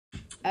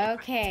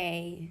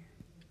Okay.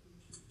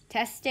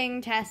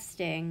 Testing,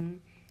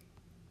 testing.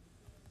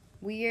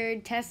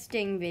 Weird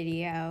testing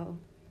video.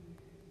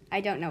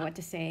 I don't know what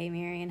to say,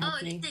 Marion.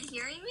 Help me. Is it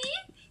hearing me?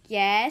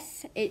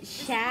 Yes, it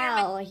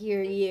shall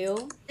hear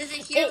you. Does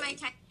it hear my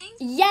texting?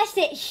 Yes,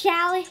 it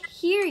shall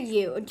hear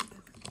you.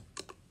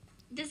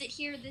 Does it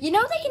hear the You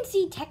know they can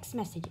see text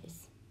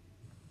messages.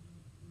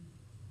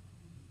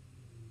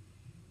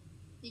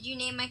 Did you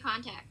name my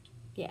contact?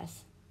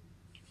 Yes.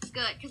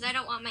 Good, because I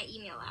don't want my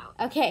email out.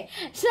 Okay,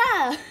 so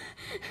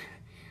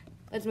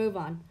let's move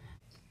on.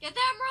 Get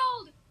the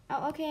emerald!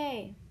 Oh,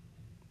 okay.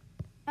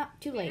 Oh,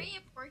 too late. Very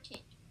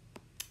important.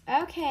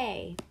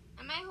 Okay.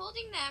 Am I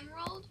holding the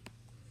emerald?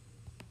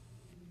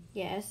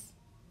 Yes.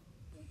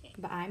 Okay.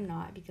 But I'm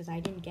not because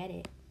I didn't get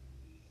it.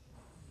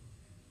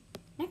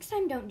 Next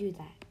time, don't do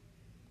that.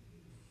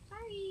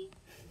 Sorry.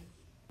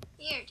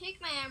 Here, take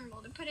my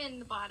emerald and put it in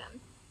the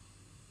bottom.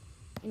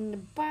 In the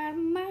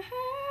bottom of my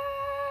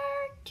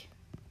heart.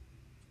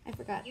 I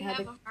forgot You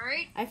have a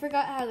heart? I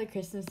forgot how the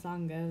Christmas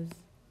song goes.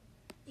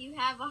 You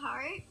have a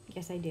heart?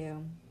 Yes, I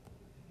do.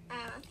 Oh,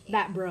 okay.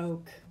 That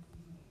broke.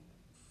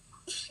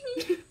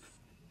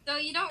 So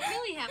you don't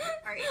really have a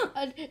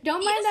heart.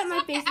 Don't mind that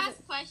my face is...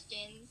 ask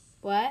questions.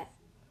 What?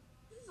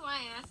 This is why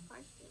I ask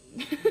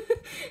questions.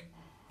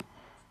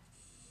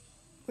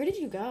 Where did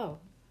you go?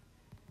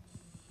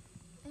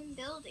 I'm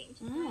building.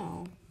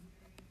 Oh.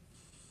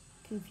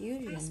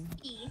 Confusion.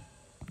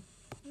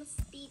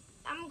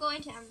 I'm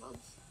going to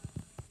emeralds.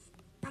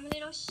 I'm a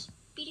little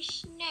speedy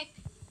snake.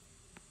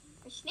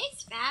 Are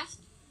snakes fast?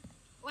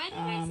 Why did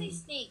I say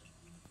snake?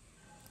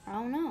 I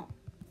don't know.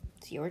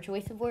 It's your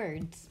choice of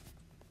words.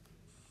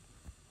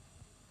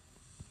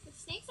 The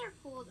snakes are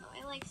cool though.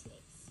 I like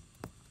snakes.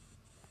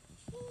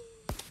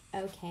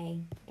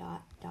 Okay.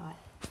 Dot, dot.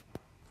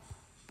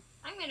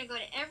 I'm gonna go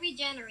to every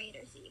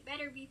generator, so you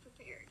better be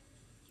prepared.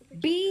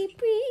 Be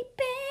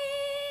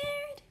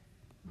prepared.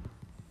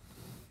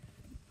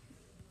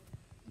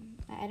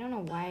 I don't know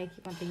why I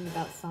keep on thinking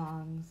about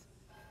songs.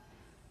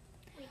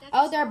 Wait,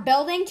 oh, they're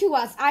building to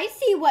us. I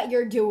see what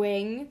you're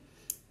doing.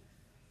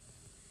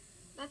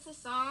 That's a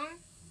song?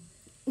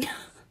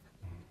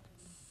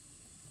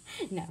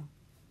 No.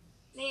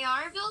 They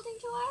are building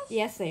to us?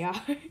 Yes, they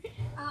are.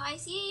 I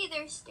see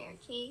their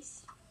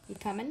staircase. You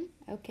coming?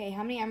 Okay,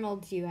 how many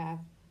emeralds do you have?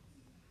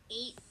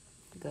 8.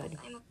 Good.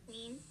 I'm a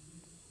queen.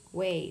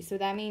 Wait, so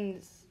that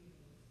means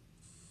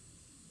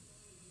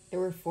there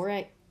were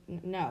 4.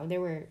 No,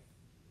 there were.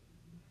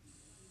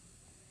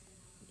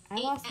 I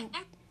 8 lost them.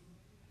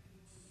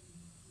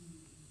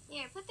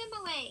 Here, put them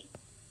away.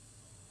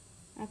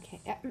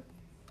 Okay.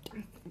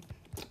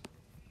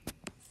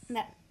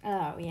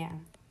 Oh, yeah.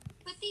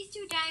 Put these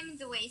 2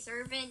 diamonds away,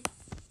 servant.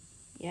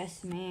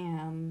 Yes,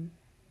 ma'am.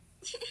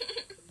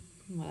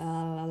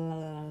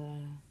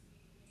 Oh,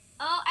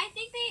 I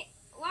think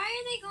why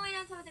are they going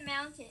on top of the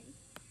mountain?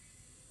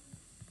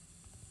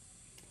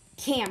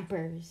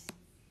 Campers.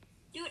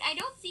 Dude, I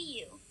don't see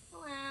you.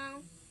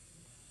 Hello.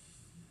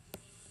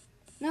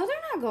 No,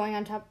 they're not going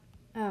on top.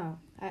 Oh,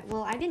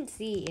 well, I didn't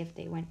see if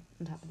they went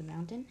on top of the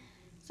mountain.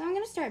 So I'm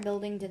going to start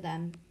building to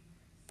them.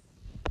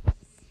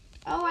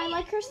 Oh, I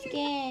like her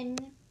skin.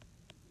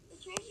 The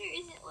treasure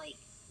isn't like,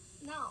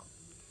 no.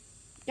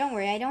 Don't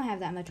worry, I don't have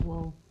that much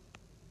wool.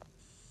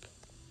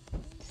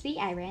 See,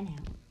 I ran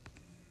out.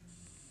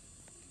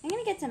 I'm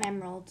going to get some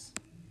emeralds.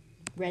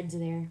 Red's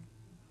there.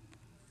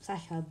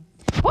 Slash hub.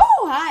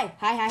 Oh, hi.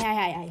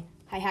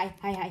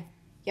 Hi.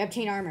 You have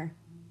chain armor.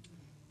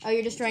 Oh,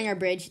 you're destroying our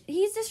bridge.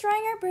 He's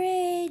destroying our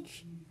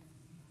bridge.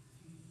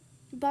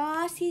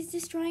 Boss, he's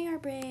destroying our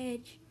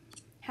bridge.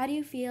 How do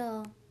you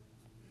feel?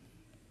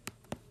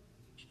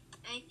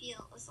 I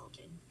feel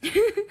assaulted. Gee.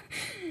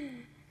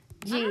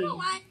 I don't know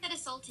why I got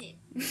assaulted.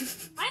 Why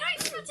do I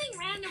keep saying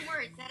random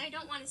words that I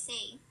don't want to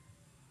say?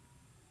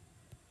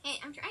 Hey,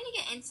 I'm trying to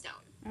get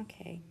endstone.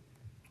 Okay.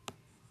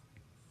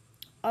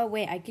 Oh,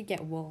 wait, I could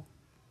get wool.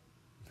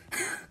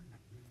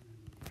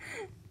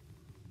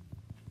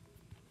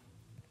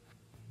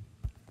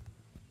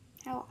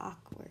 How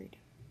awkward.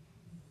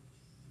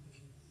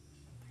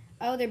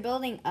 Oh, they're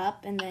building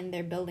up and then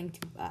they're building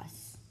to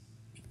us.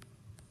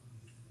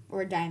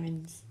 Or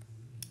diamonds.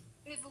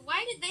 Wait, but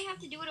why did they have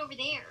to do it over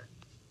there?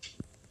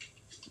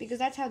 Because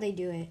that's how they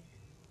do it.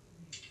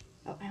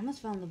 Oh, I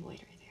almost fell in the void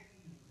right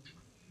there.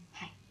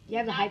 Hi. You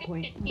have the high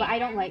point. But I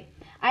don't like...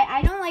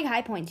 I don't like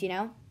high points, you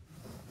know?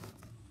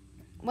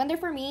 When they're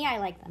for me, I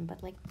like them.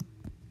 But, like,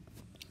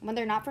 when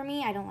they're not for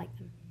me, I don't like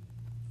them.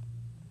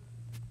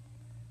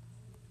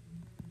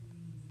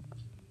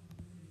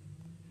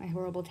 My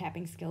horrible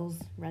tapping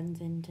skills runs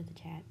into the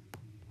chat.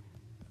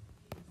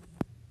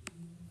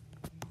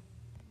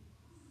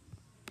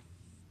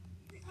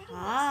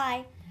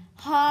 Hi.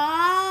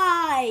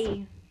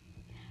 Hi.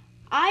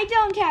 I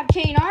don't have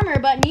chain armor,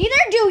 but neither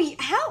do you.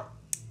 How?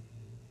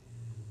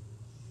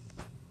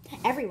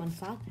 Everyone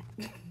saw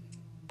that.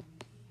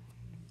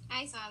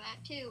 I saw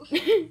that too.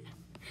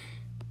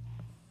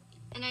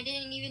 And I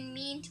didn't even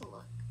mean to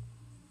look.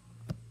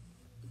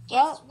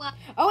 Guess what?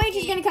 Oh wait,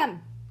 she's gonna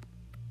come.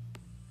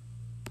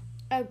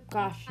 Oh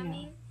gosh,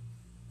 no.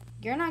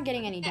 You're not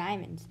getting any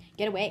diamonds.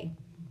 Get away.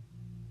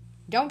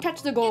 Don't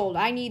touch the gold.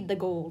 I need the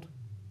gold.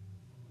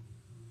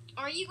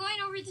 Are you going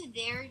over to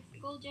their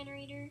gold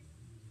generator?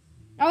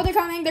 Oh, they're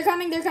coming. They're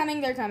coming. They're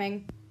coming. They're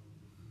coming.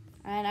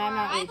 And I'm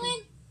not island?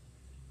 leaving.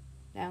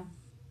 No.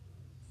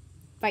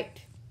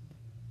 Fight.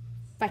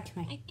 Fight,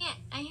 Mike. I can't.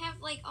 I have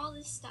like all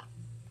this stuff.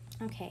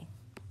 Okay.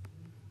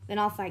 Then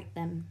I'll fight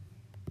them.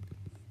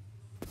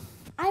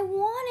 I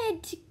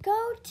wanted to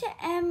go to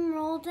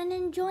Emerald and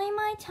enjoy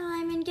my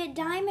time and get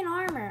diamond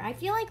armor. I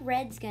feel like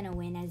Red's gonna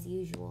win as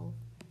usual.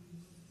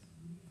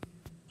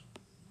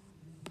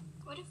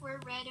 What if we're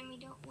red and we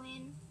don't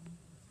win?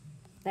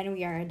 Then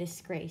we are a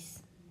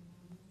disgrace.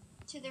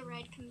 To the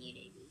red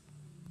community.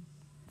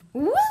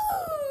 Woo!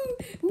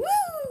 Woo!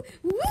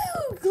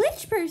 Woo!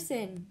 Glitch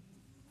person!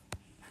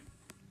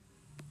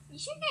 You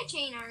should get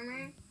chain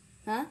armor.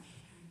 Huh?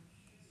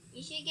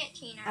 You should get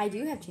chain armor. I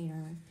do have chain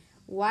armor.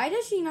 Why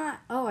does she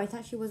not? Oh, I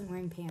thought she wasn't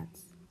wearing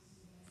pants.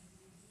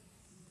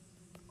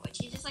 What,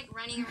 she's just like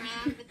running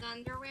around with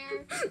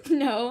underwear?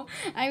 No,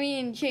 I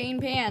mean chain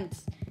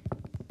pants.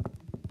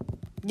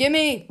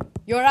 Gimme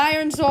your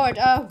iron sword.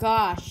 Oh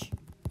gosh.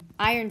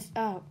 Paint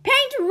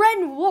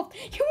red wolf.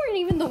 You weren't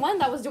even the one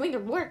that was doing the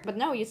work, but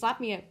no, you slapped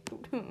me at.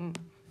 I'm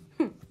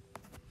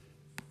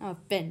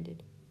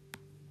offended.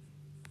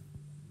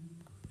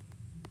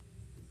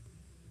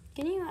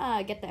 Can you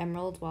get the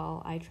emeralds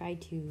while I try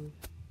to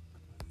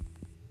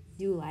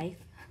do life?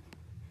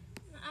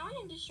 I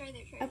want to destroy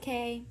their treasure.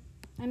 Okay,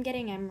 I'm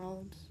getting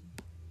emeralds.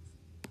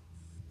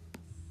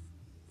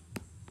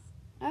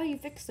 Oh, you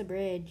fixed the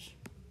bridge.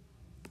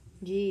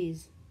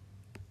 Jeez.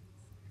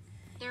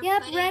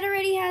 Yep, red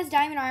already has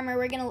diamond armor.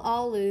 We're gonna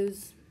all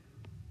lose.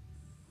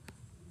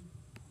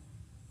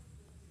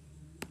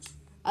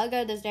 I'll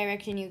go this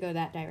direction, you go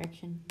that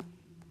direction.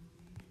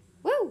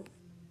 Woo!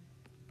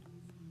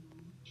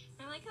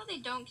 I like how they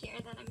don't care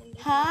that I'm in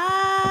this.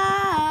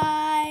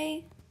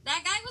 Hi!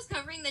 That guy was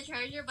covering the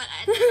treasure, but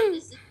I think I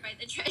just destroyed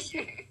the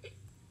treasure.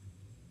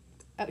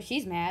 Oh,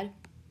 she's mad.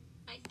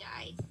 I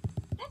died.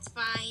 That's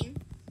fine.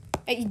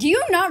 Hey, do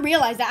you not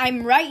realize that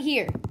I'm right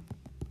here?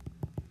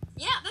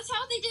 Yeah, that's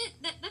how they did.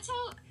 That's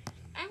how.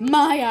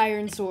 My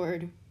iron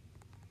sword.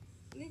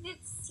 They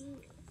didn't see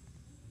me.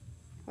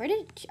 Where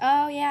did?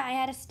 Oh yeah, I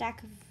had a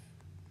stack of.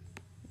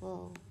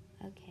 Whoa.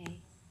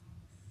 Okay.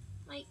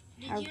 Like,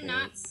 did you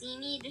not see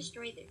me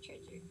destroy their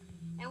treasure?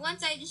 And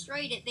once I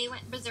destroyed it, they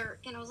went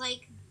berserk, and I was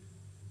like,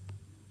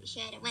 "You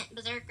should have went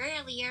berserk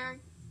earlier."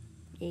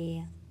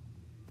 Yeah.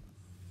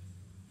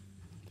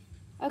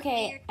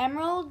 Okay,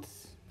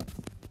 emeralds.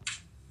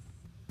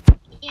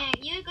 Yeah,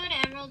 you go to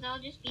Emerald, I'll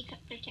just be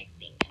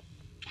protecting us.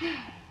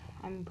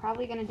 I'm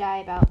probably gonna die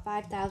about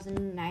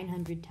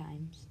 5,900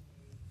 times.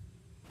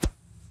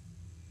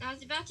 I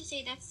was about to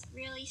say that's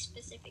really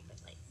specific,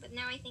 but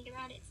now I think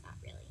about it, it's not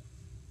really.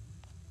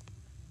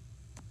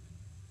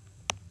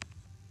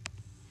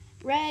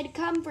 Red,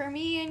 come for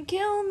me and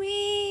kill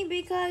me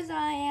because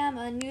I am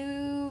a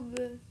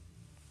noob.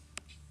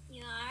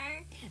 You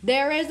are?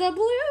 There is a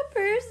blue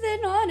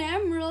person on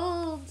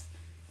emeralds.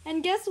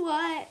 And guess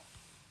what?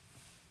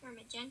 Or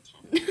magenta.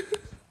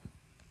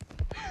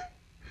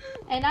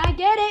 And I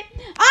get it.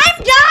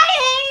 I'm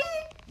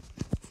dying!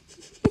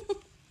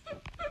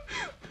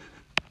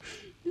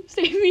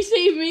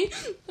 Save me.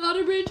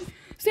 Otter Bridge,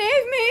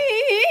 save me!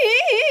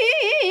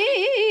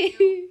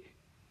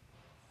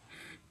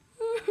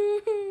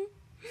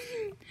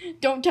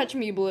 Don't touch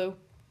me, Blue.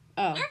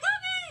 Oh. They're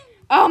coming!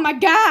 Oh my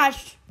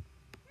gosh!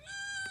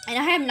 And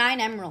I have 9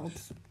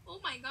 emeralds. Oh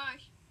my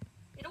gosh.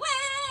 Get away!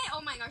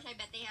 Oh my gosh, I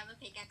bet they have a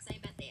pickaxe.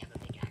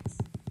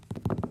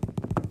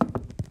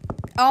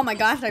 Oh my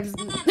gosh,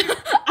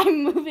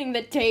 I'm moving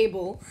the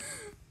table.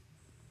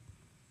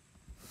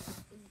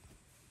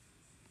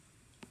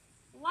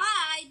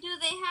 Why do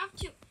they have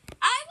to?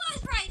 I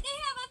was right. They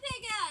have a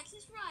pickaxe.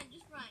 Just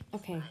run.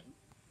 Okay.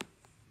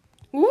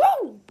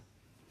 Woo!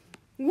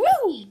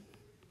 Woo!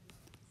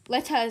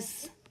 Let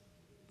us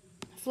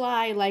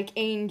fly like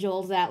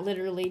angels that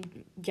literally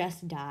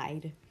just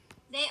died.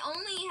 They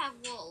only have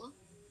wool.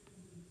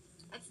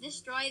 Let's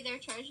destroy their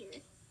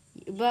treasure.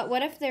 But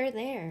what if they're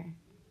there?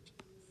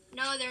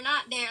 No, they're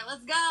not there.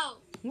 Let's go.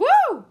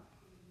 Woo!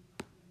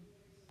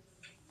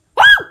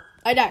 Woo!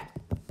 I died.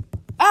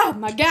 Oh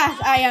my gosh,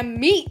 I am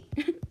meat.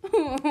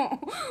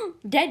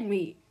 Dead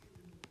meat.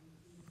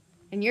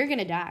 And you're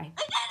gonna die.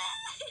 I did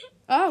it!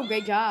 Oh,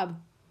 great job.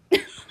 I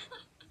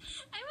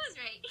was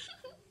right.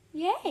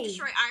 Yay.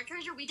 Destroy our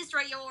treasure, we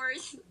destroy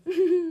yours.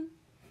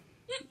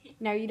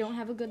 Now you don't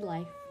have a good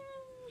life.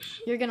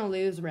 You're gonna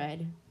lose,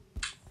 Red.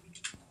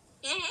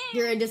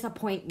 You're a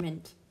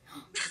disappointment.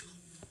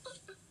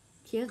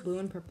 She has blue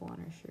and purple on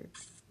her shirt.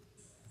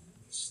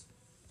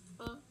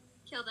 Well,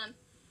 kill them.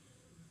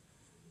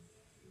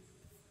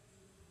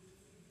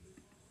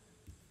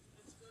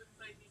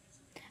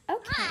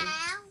 Okay.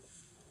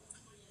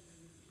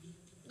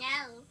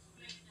 No.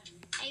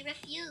 I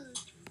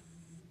refuse.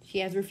 She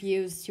has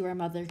refused to her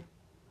mother.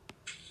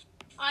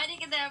 Oh, I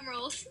didn't get the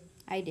emeralds.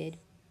 I did.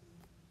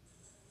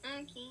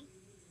 Okay.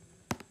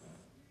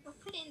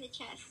 put it in the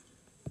chest.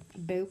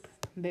 Boop,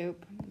 boop,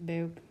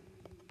 boop.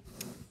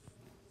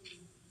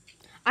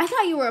 I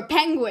thought you were a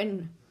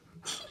penguin.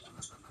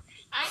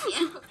 I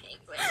am a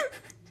penguin.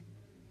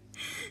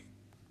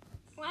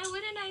 Why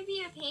wouldn't I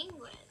be a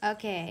penguin?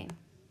 Okay.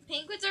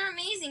 Penguins are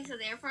amazing, so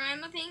therefore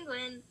I'm a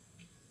penguin.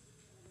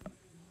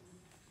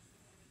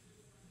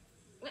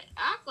 Wait,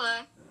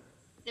 Aqua.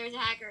 There's a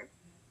hacker.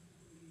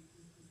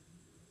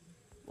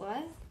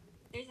 What?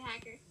 There's a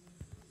hacker.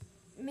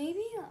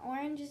 Maybe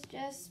orange is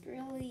just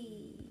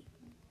really...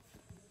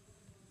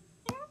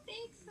 I don't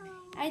think so.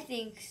 I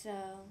think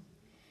so.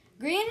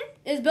 Green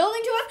is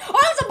building to us.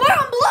 Oh, it's a bar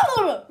on blah,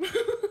 blah, blah.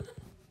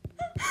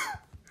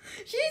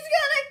 She's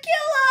gonna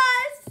kill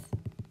us.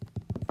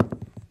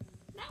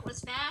 That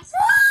was fast.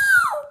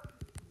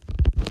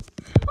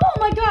 Oh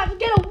my God,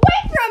 get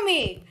away from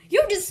me.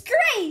 You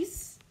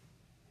disgrace.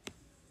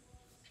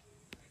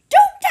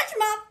 Don't touch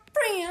my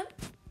friend.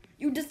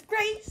 You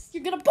disgrace.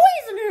 You're gonna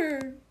poison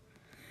her.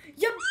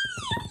 You...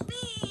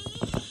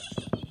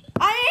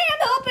 I am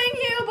helping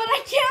you, but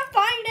I can't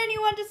find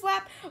anyone to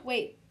slap.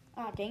 Wait.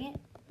 Oh, dang it.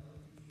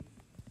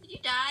 Did you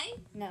die?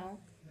 No.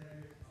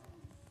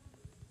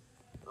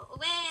 Go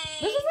away.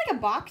 This is like a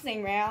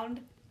boxing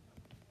round.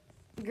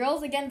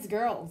 Girls against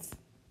girls.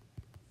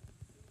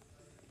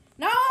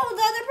 No,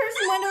 the other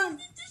person went on.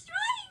 It's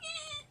destroying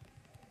it.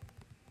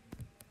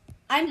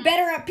 I'm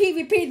better at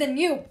PvP than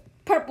you,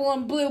 purple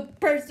and blue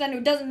person who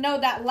doesn't know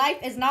that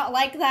life is not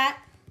like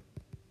that.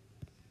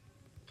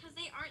 Because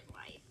they aren't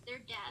life. They're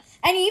death.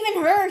 And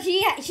even her,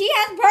 she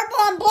has purple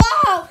and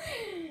blue.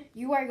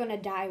 You are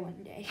gonna die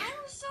one day.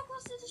 I was so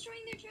close to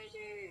destroying their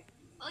treasure.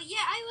 Oh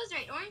yeah, I was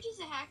right. Orange is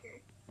a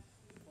hacker.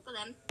 Look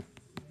at them.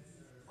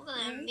 Look at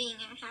them being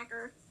a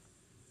hacker.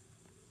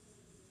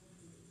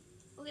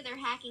 Look at their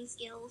hacking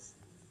skills.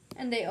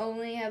 And they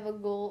only have a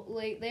gold.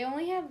 Like they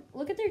only have.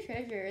 Look at their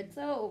treasure. It's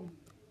so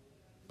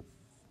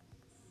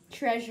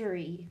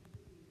treasury.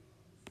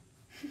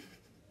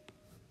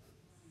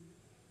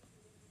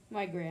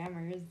 My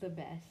grammar is the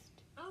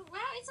best. Oh wow,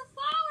 it's a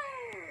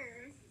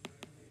flower.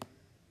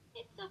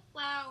 It's a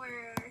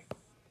flower.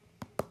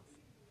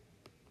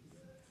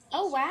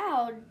 Oh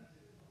wow.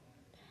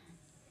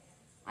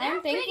 I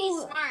am They're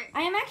thankful. pretty smart.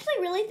 I am actually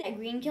really that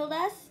Green killed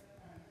us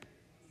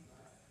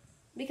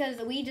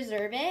because we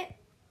deserve it.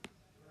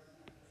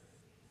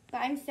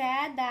 But I'm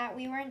sad that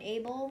we weren't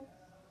able.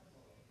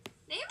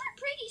 They were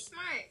pretty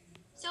smart.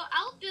 So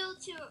I'll build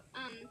to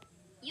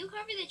you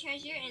cover the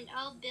treasure and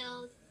I'll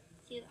build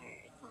to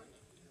our opponent.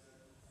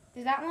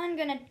 Is that one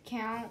gonna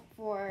count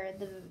for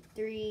the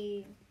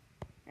 3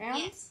 rounds?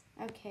 Yes.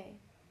 Okay.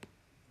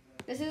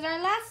 This is our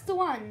last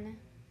one.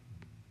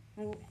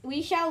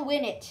 We shall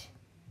win it.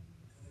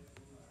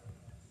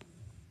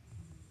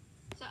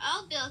 So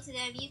I'll build to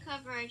them, you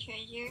cover our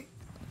treasure,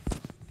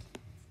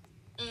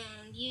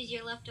 and use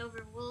your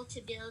leftover wool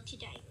to build to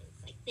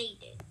diamonds, like they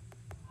did.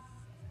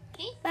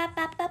 Okay? Bop,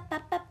 bop, bop,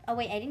 bop, bop. Oh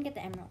wait, I didn't get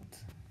the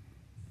emeralds.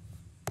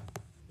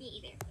 Me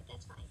either, but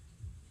that's fine.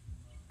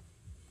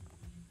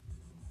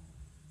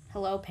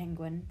 Hello,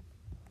 penguin.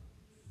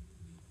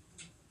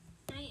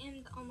 I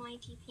am the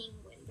almighty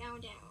penguin, bow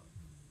down.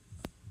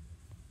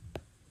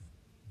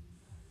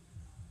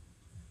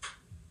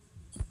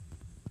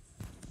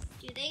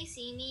 Do they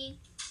see me?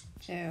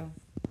 Oh.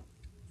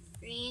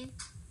 Green?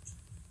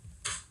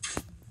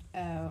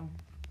 Oh.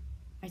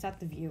 I thought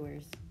the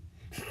viewers.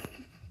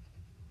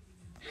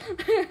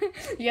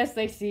 Yes,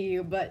 they see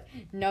you, but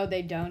no,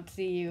 they don't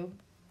see you.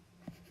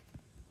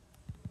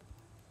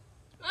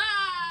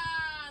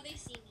 Ah, they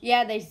see me.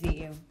 Yeah, they see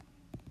you.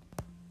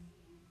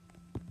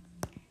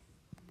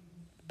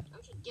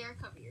 Don't you dare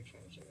cover your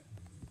treasure.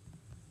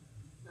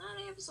 Ah,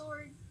 they have a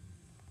sword.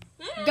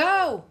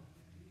 Go!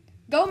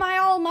 Go, my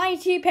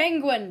almighty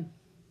penguin!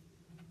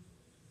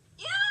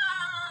 Yeah!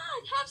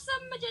 Have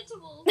some magenta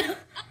wool.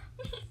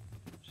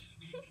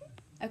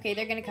 Okay,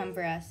 they're gonna come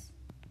for us.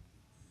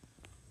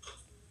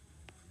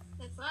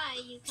 That's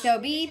why you So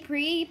be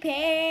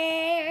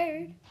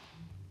prepared.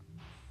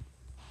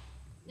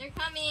 They're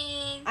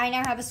coming. I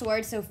now have a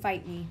sword, so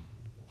fight me.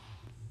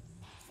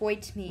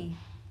 Fight me.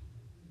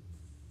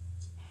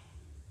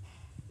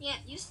 Yeah,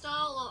 you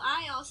stall while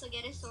I also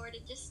get a sword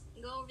and just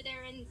go over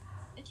there and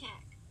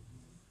attack.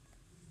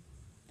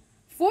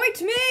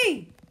 Fight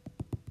me!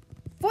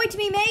 Fight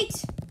me,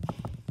 mate!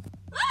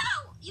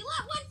 Wow! You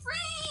let one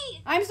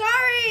free! I'm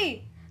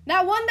sorry!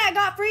 That one that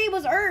got free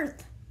was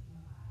Earth.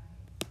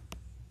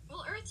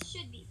 Well, Earth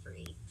should be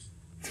free.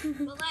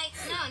 But like,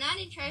 no, not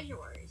in Treasure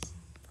Wars.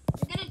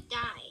 You're gonna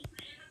die.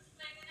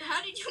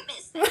 How did you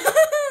miss that?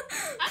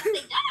 How did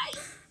they die?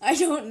 I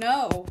don't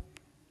know.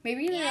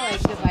 Maybe their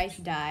like device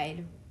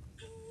died.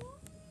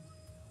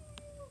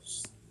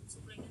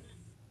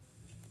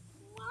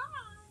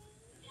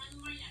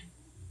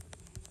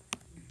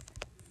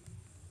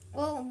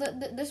 Well,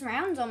 this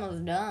round's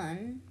almost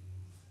done.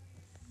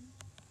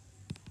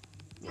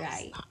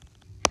 Right.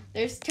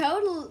 There's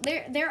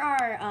there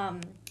are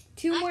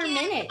 2 more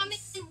minutes. Come in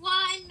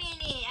 1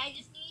 minute. I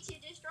just need to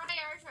destroy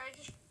our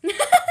treasure.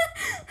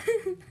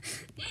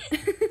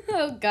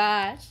 Oh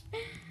gosh.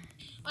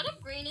 What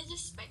if brain is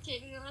just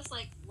spectating us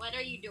like, what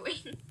are you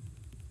doing?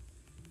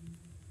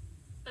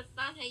 That's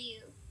not how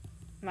you...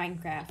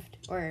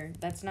 Minecraft. Or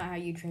that's not how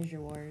you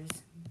treasure wars.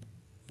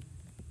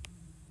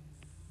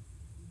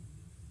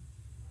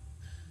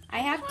 I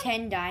have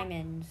 10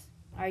 diamonds.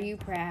 Are you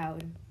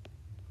proud?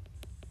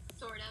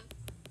 Sort of.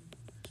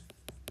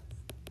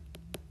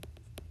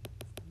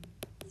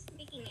 Just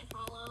making it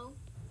hollow.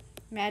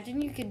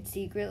 Imagine you could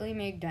secretly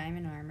make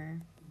diamond armor.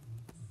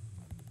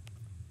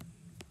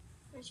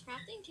 There's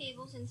crafting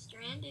tables and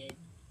stranded.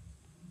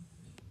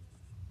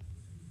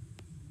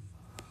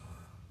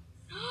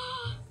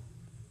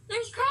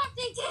 There's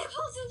crafting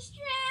tables and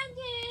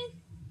stranded!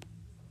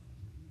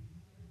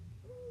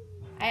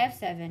 I have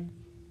 7.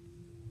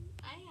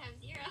 I have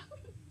 0.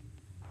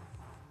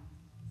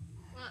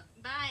 Well,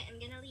 bye. I'm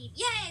gonna leave.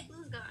 Yay!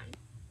 Blue's gone.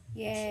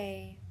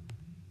 Yay.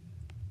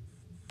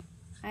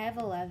 I have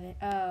 11.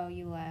 Oh,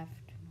 you left.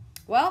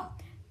 Well,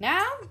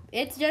 now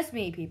it's just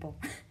me, people.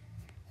 Good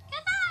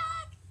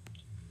luck!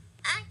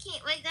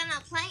 Okay, we're gonna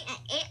play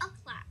at 8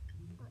 o'clock.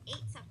 Or 8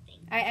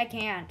 something. I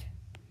can't.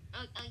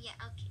 Oh, yeah,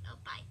 okay. Oh,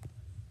 bye.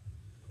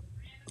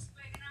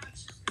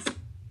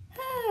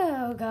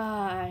 Oh,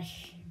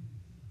 gosh.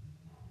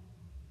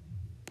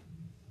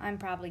 I'm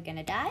probably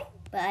gonna die,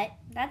 but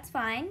that's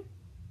fine.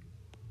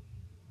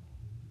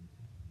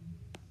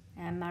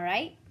 Am I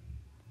right?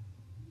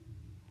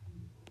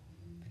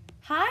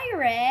 Hi,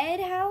 Red.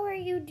 How are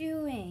you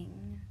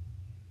doing?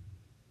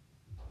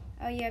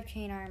 Oh, you have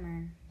chain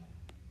armor.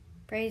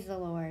 Praise the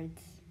Lord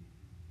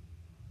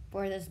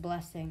for this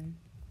blessing.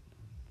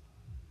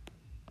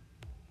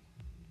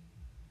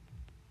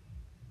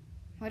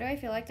 Why do I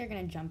feel like they're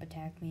gonna jump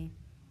attack me?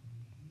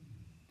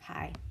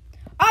 Hi.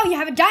 Oh, you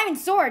have a diamond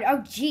sword. Oh,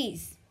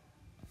 jeez.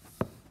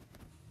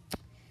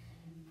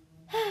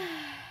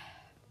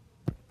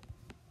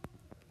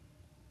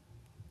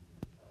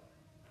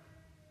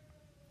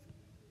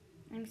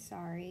 I'm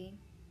sorry.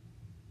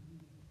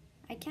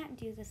 I can't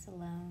do this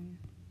alone.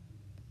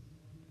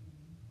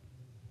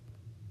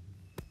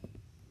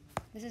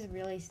 This is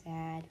really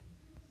sad.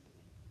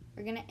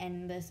 We're gonna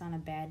end this on a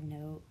bad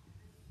note.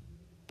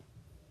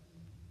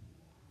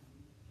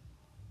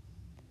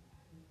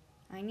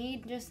 I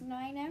need just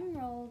 9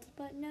 emeralds,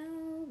 but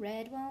no,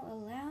 Red won't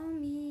allow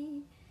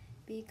me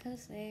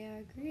because they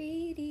are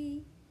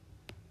greedy.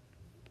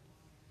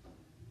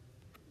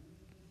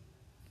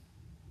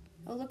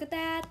 Oh, look at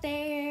that,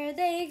 there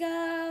they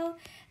go.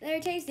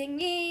 They're chasing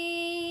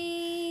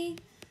me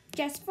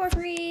just for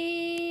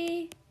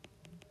free.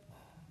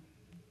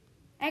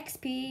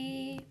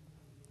 XP.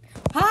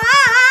 Hi!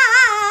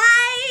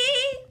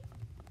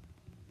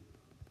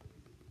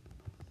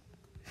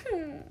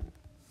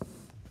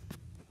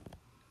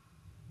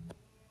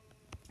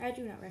 I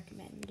do not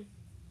recommend.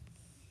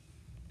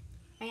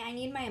 I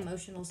need my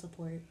emotional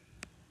support.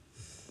 I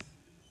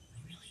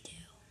really do.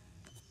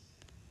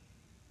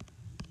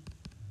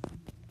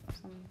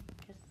 Just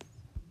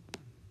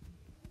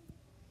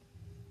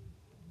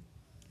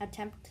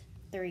attempt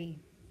 3.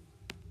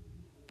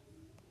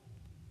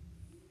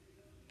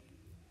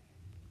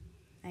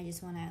 I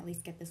just want to at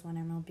least get this 1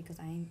 emerald because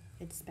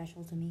it's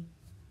special to me.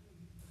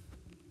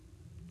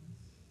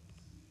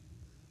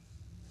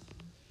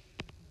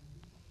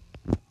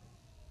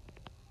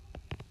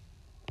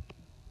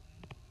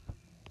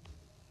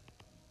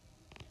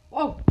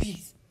 Oh,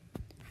 please.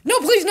 No,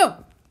 please,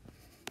 no.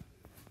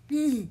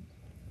 Please,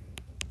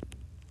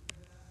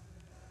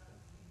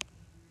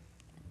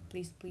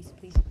 please, please,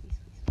 please,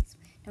 please.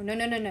 No, no,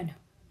 no, no, no, no.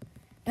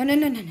 No, no,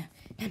 no, no, no.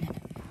 No, no, no.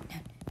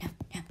 No,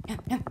 no, no,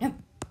 no, no.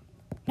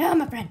 No,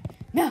 my friend.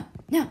 No,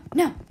 no,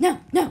 no, no,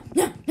 no,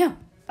 no, no.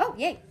 Oh,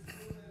 yay.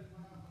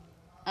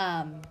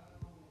 Oh,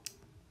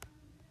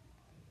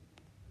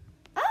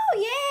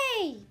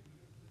 yay.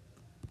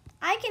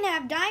 I can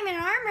have diamond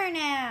armor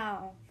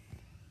now.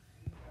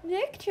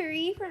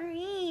 Victory for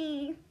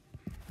me.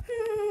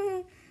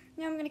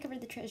 Now I'm going to cover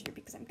the treasure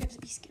because I'm going to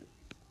be scared.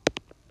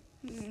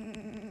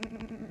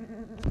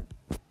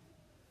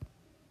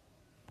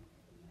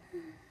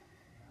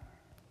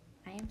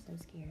 I am so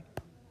scared.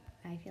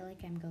 I feel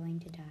like I'm going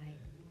to die.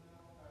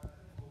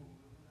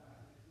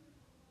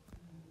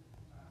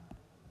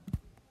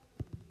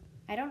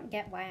 I don't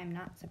get why I'm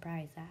not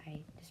surprised that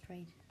I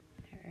destroyed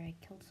or I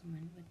killed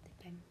someone with the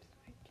diamond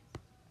sword.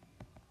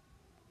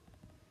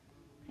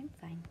 I'm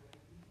fine.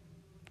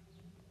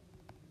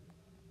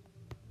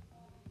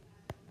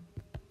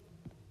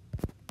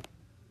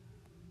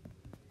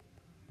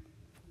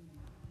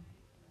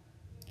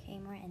 Okay,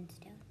 more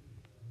endstone.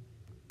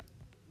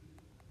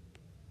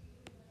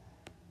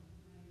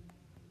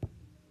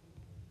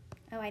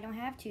 Oh, I don't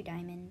have 2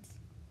 diamonds.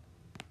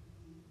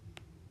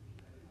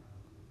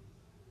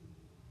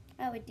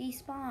 Oh, it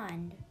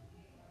despawned.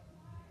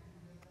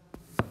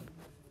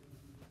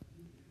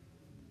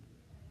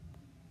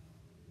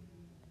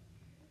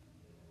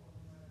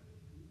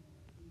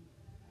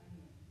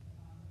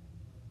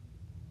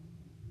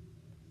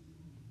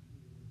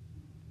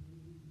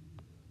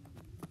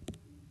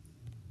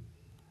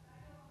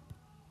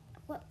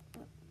 What?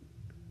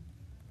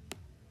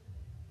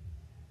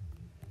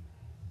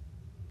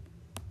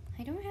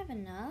 have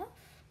enough?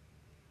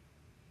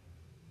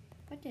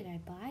 What did I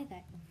buy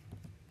that?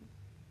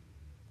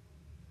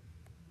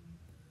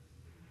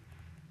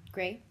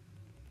 Gray,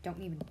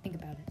 don't even think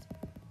about it.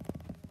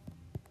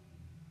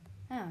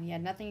 Oh, yeah,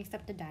 nothing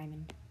except a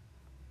diamond.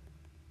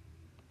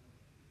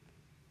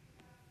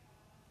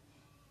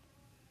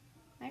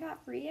 I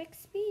got free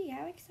XP,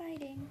 how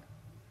exciting.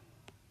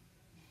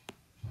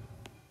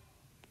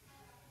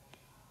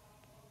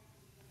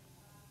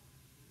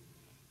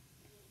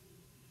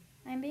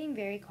 I'm being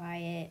very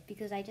quiet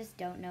because I just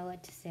don't know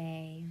what to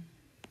say.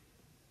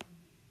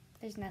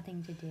 There's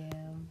nothing to do,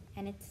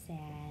 and it's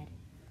sad.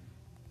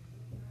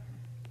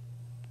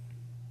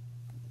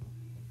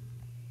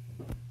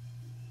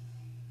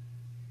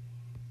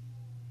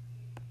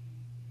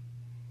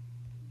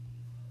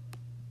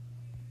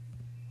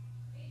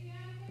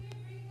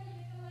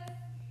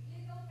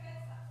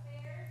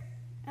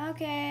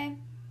 Okay.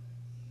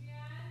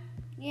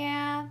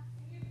 Yeah.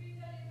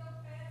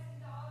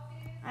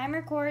 I'm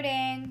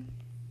recording.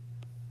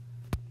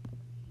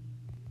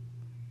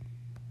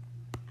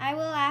 I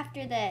will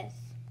after this.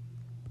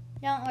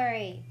 Don't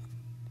worry.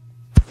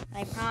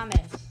 I promise.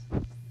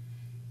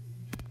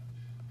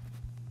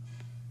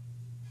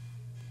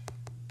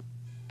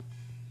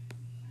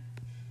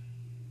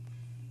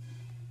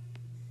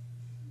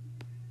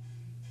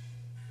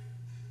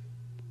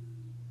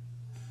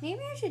 Maybe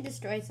I should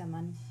destroy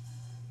someone.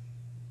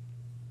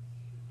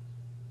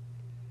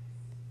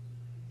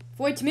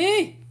 Fight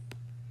me!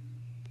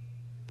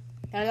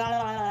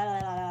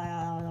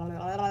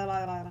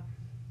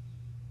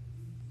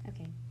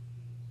 Okay.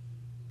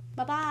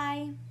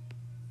 Bye-bye.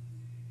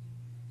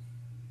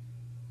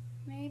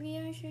 Maybe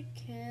I should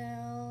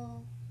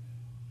kill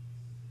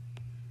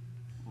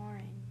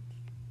Orange.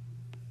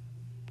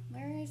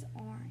 Where is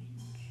Orange?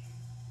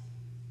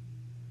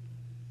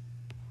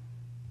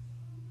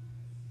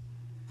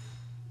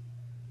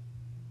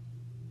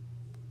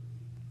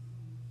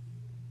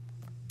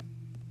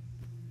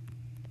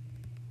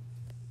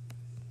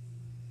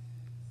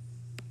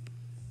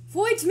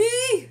 Fight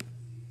me!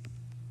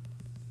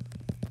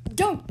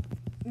 Don't!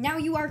 Now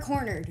you are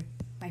cornered,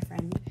 my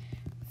friend.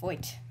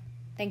 Fight.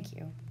 Thank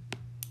you.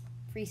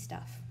 Free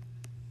stuff.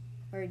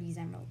 Where are these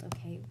emeralds?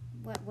 Okay.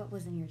 What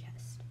was in your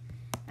chest?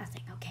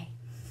 Nothing. Okay.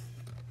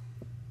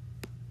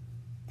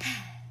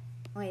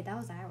 Wait, that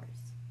was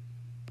ours.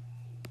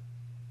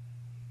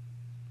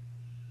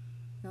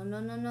 No, no,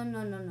 no, no,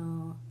 no, no,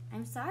 no.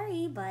 I'm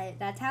sorry, but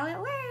that's how it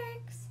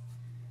works.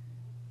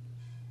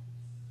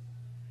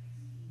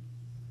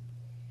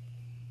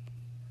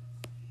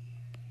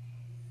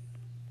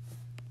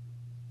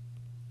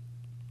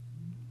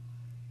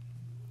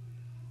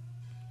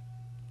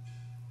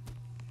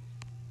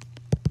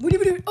 What are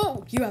you doing?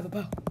 Oh, you have a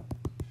bow.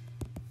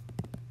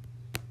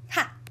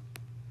 Ha!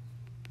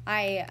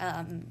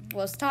 I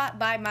was taught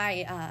by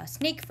my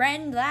snake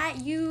friend that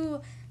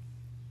you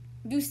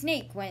do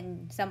snake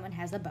when someone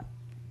has a bow.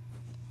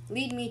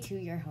 Lead me to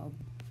your home.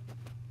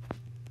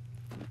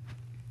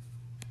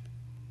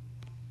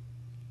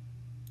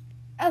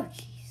 Oh,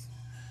 jeez.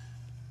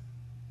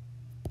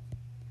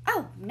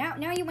 Oh,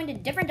 now you went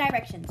in different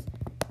directions.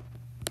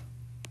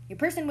 Your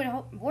person with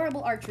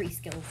horrible archery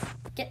skills.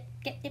 Get.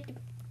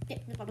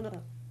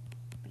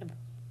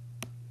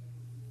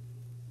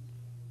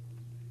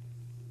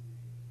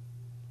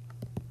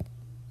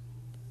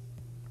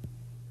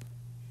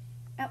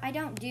 Oh, I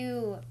don't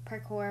do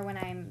parkour when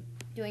I'm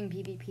doing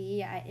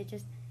PvP. It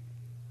just...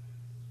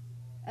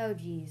 Oh,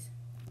 geez.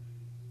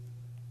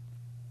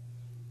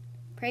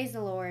 Praise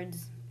the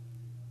Lords.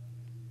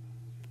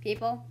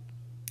 People,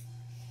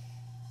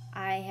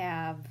 I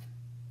have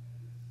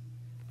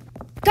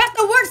got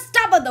the worst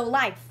stop of the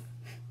life.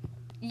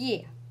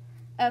 Yeah.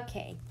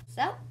 Okay,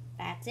 so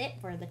that's it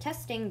for the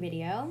testing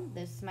video.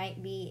 This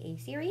might be a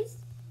series.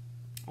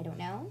 I don't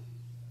know.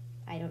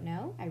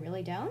 I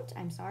really don't.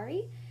 I'm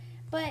sorry.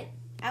 But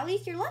at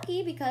least you're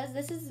lucky because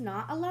this is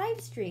not a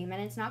live stream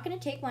and it's not going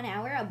to take 1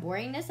 hour of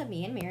boringness of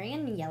me and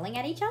Marion yelling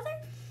at each other.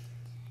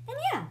 And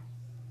yeah.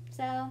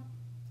 So,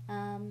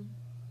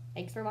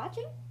 thanks for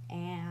watching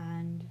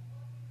and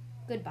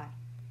goodbye.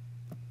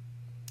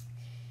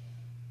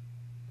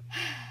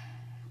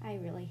 I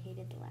really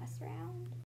hated the last round.